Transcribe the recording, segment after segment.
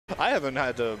I haven't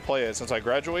had to play it since I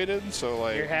graduated, so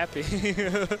like. You're happy.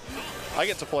 I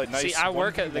get to play nice. See, I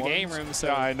work at the game room, so.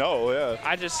 Yeah, I know. Yeah.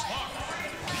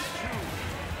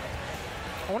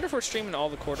 I wonder if we're streaming all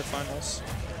the quarterfinals.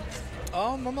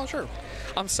 I'm not sure.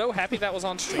 I'm so happy that was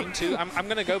on stream too. I'm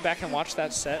gonna go back and watch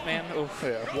that set, man. Oof.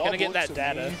 Yeah. Gonna get that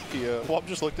data. Yeah. Wob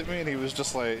just looked at me and he was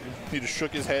just like, he just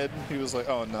shook his head. He was like,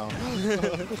 oh no.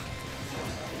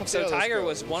 So Tiger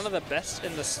was one of the best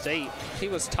in the state. He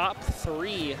was top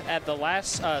 3 at the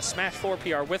last Smash 4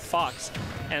 PR with Fox,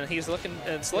 and he's looking.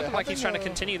 It's looking like he's trying to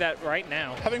continue that right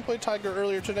now. Having played Tiger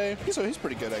earlier today, he's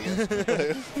pretty good, I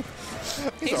guess.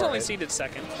 he's only seeded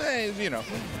 2nd. Hey, you know.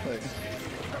 Like,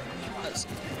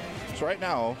 so right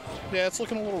now, yeah, it's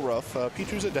looking a little rough.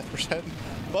 Pichu's at death %,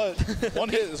 but one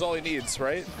hit is all he needs,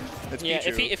 right? It's yeah,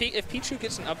 Pichu. if Pichu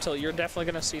gets an up tilt, you're definitely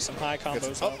going to see some high combos.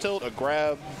 It's up tilt, a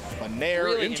grab, a nair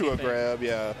really into anything. A grab,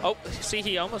 yeah. Oh, see,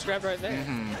 he almost grabbed right there.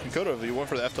 He could have. He went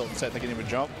for the F tilt instead, thinking he would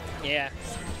jump. Yeah,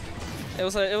 it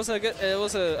was a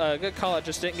good call. I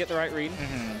just didn't get the right read.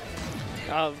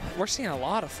 We're seeing a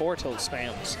lot of 4 tilt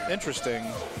spams. Interesting.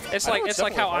 It's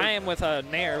like how I am with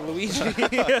Nair Luigi.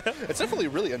 It's definitely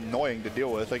really annoying to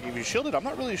deal with. Like if you shield it, I'm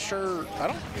not really sure. I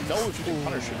don't know if you can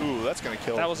punish it. Ooh, that's gonna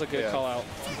kill. That was a good call out.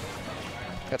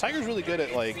 Yeah, Tiger's really good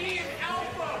at like.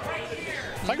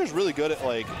 Tiger's really good at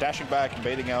like dashing back and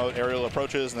baiting out aerial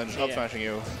approaches and then just up smashing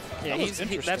you. Yeah,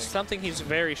 that's something he's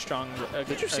very strong.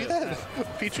 Did you see that?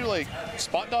 Pichu like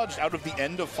spot dodged out of the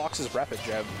end of Fox's rapid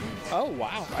jab. Oh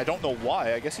wow! I don't know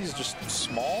why. I guess he's just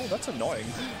small. That's annoying.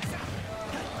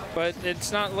 But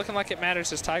it's not looking like it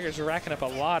matters as Tiger's racking up a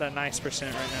lot of nice % right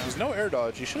now. There's no air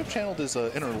dodge. You should have channeled his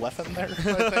inner Leffen there,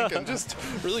 I think, and just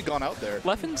really gone out there.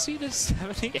 Leffen seeded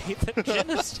 78th in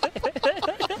Genesect.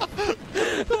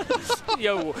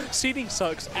 Yo, seeding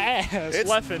sucks ass.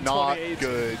 It's Leffen not 28th.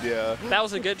 good, yeah. That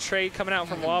was a good trade coming out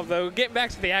from W.O.B, though. Getting back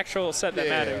to the actual set that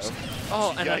matters.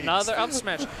 Oh, and another up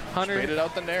smash. Hunter. Made it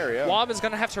out the nair, yeah. W.O.B is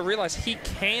going to have to realize he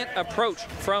can't approach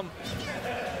from...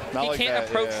 He can't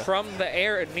approach from the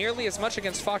air nearly as much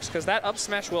against Fox because that up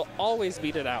smash will always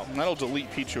beat it out. And that'll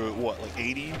delete Pichu at what, like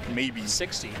 80, maybe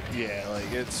 60. Yeah, like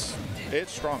it's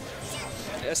strong.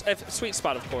 Sweet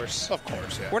spot, of course. Of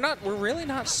course, yeah. We're really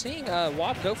not seeing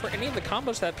W.O.B go for any of the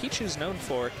combos that Pichu's known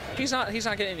for. He's not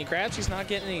getting any grabs. He's not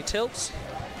getting any tilts.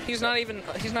 He's not even.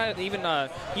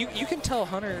 You can tell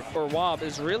Hunter or W.O.B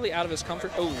is really out of his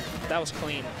comfort. Oh, that was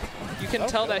clean. You can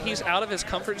tell that he's out of his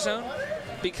comfort zone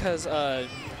because.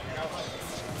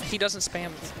 He doesn't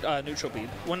spam neutral bead.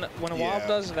 When a W.O.B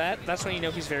does that, that's when you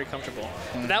know he's very comfortable.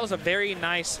 That was a very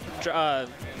nice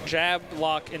jab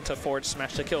lock into forward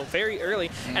smash to kill very early,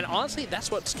 and honestly, that's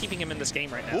what's keeping him in this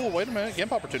game right now. Oh, wait a minute, game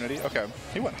opportunity. Okay,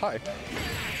 he went high.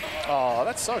 Oh,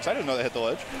 that sucks. I didn't know that hit the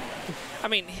ledge. I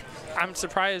mean, I'm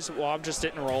surprised W.O.B just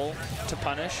didn't roll to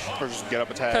punish. Or just get up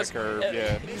attack, or,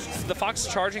 The Fox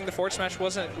charging the forward smash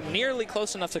wasn't nearly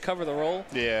close enough to cover the roll.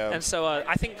 Yeah. And so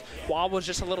I think W.O.B was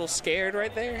just a little scared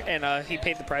right there, and he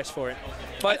paid the price for it.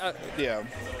 But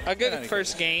a good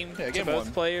first game to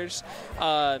both players.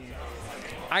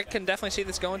 I can definitely see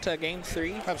this going to game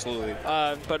 3. Absolutely.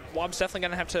 But W.O.B's definitely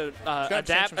going to have to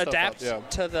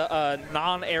adapt to the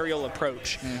non-aerial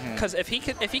approach. Because if he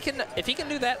can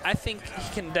do that, I think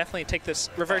he can definitely take this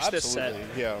reverse this set.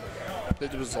 Yeah.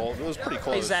 It was pretty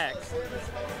close. Hey Zach.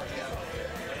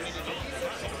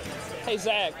 Hey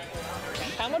Zach.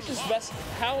 How much is best?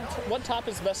 What top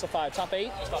is best of 5? Top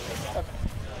 8? Top 8. Okay.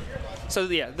 So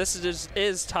yeah, this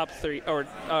is top 3 or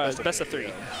best of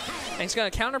 3. And he's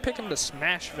going to counter pick him to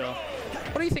Smashville.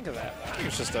 What do you think of that? I think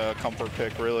it's just a comfort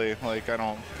pick, really. Like, I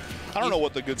don't know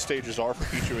what the good stages are for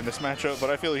Pichu in this matchup, but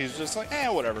I feel he's just like,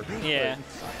 whatever. Yeah.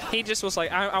 He just was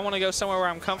like, I want to go somewhere where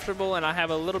I'm comfortable and I have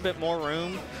a little bit more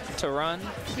room to run.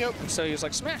 Yep. So he was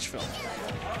like, Smashville.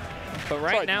 But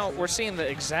right now, we're seeing the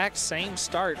exact same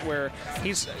start where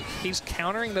he's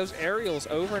countering those aerials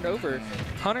over and over.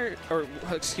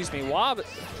 W.O.B,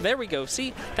 there we go.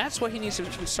 See, that's what he needs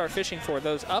to start fishing for,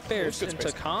 those up airs into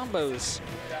combos.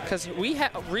 Because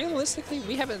realistically,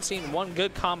 we haven't seen one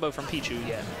good combo from Pichu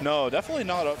yet. No, definitely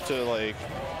not up to like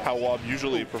how W.O.B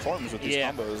usually performs with these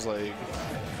combos. Like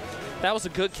that was a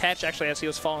good catch actually as he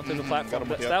was falling through the platform.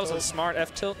 That was a smart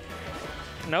F tilt.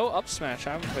 No up smash.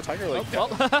 The Tiger like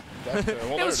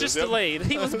it was just delayed.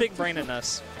 He was big braining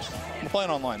us. I'm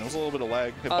playing online. It was a little bit of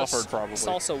lag. It buffered probably.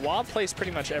 Also, W.O.B plays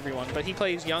pretty much everyone, but he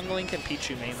plays Young Link and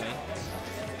Pichu mainly.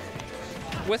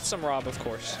 With some Rob, of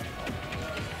course.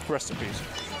 Rest in peace.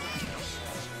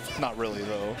 Not really,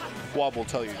 though. W.O.B will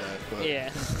tell you that. But.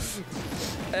 Yeah.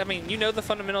 I mean, you know the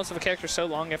fundamentals of a character so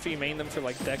long after you main them for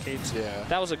like decades. Yeah.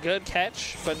 That was a good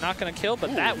catch, but not going to kill.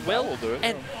 But that will do it.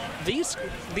 And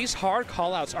these hard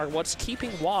callouts are what's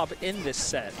keeping W.O.B in this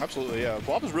set. Absolutely, yeah.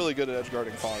 W.O.B is really good at edge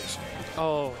guarding Fox.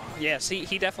 Oh, yes, he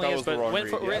definitely is. But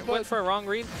went for a wrong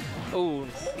read. Ooh.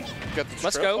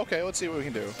 Let's go. Okay, let's see what we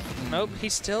can do. Nope,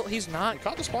 he's not. He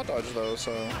caught the spot dodge though,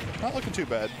 so not looking too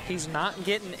bad. He's not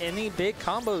getting any big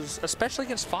combos, especially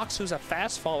against Fox, who's a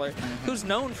fast faller, who's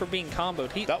known for being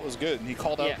comboed. That was good. He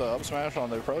called out the up smash on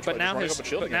the approach, but now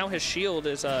his shield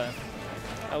is a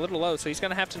little low, so he's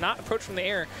going to have to not approach from the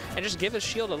air and just give his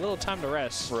shield a little time to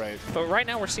rest. Right. But right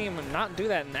now we're seeing him not do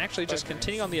that and actually just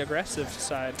continue on the aggressive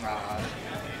side.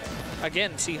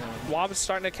 Again, see, W.O.B is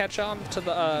starting to catch on to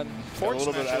the forward a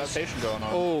little smashes. bit of adaptation going on.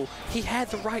 Oh, he had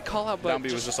the right call out, but down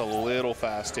B was just a little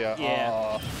fast, yeah.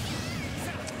 Yeah.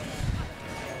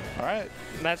 All right.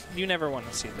 You never want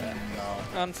to see that.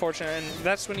 No. Unfortunate, and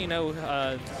that's when you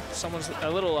know someone's a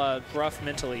little rough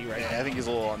mentally right now. I think he's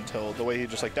a little on tilt. The way he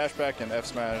just like dash back and F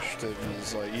smashed,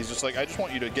 he's just like, I just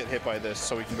want you to get hit by this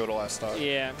so we can go to last stock.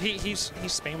 Yeah, he's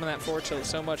spamming that forward tilt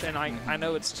so much, and I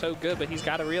know it's so good, but he's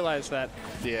got to realize that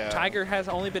Tiger has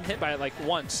only been hit by it like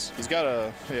once. He's got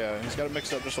to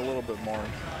mix it up just a little bit more.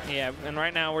 Yeah, and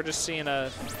right now we're just seeing a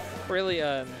really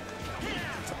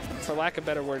for lack of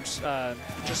better words,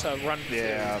 just a run.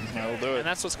 Yeah, he'll do it. And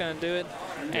that's what's going to do it.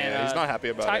 Yeah, and, he's not happy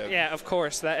about it. Yeah, of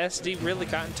course. That SD really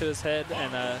got into his head.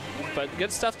 And but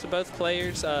good stuff to both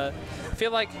players. I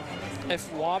feel like if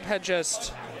W.O.B had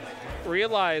just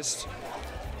realized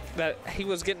that he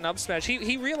was getting up smash,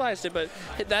 he realized it, but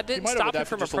that didn't stop him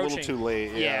from approaching. Just a little too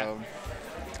late. Yeah.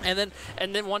 And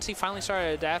then once he finally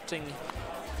started adapting,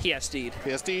 he SD'd.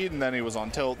 He SD'd, and then he was on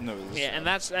tilt. And it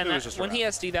was, when he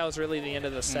SD'd, that was really the end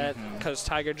of the set because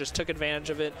Tiger just took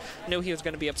advantage of it, knew he was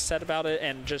going to be upset about it,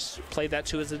 and just played that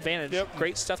to his advantage. Yep.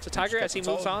 Great stuff to Tiger as he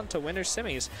moves on to winners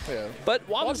semis. Yeah. But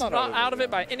W.O.B's not out of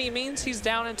it by any means. He's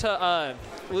down into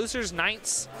losers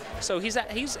ninths. So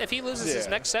if he loses his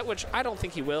next set, which I don't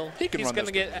think he will, he's going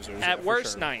to get at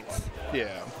worst ninth.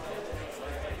 Yeah.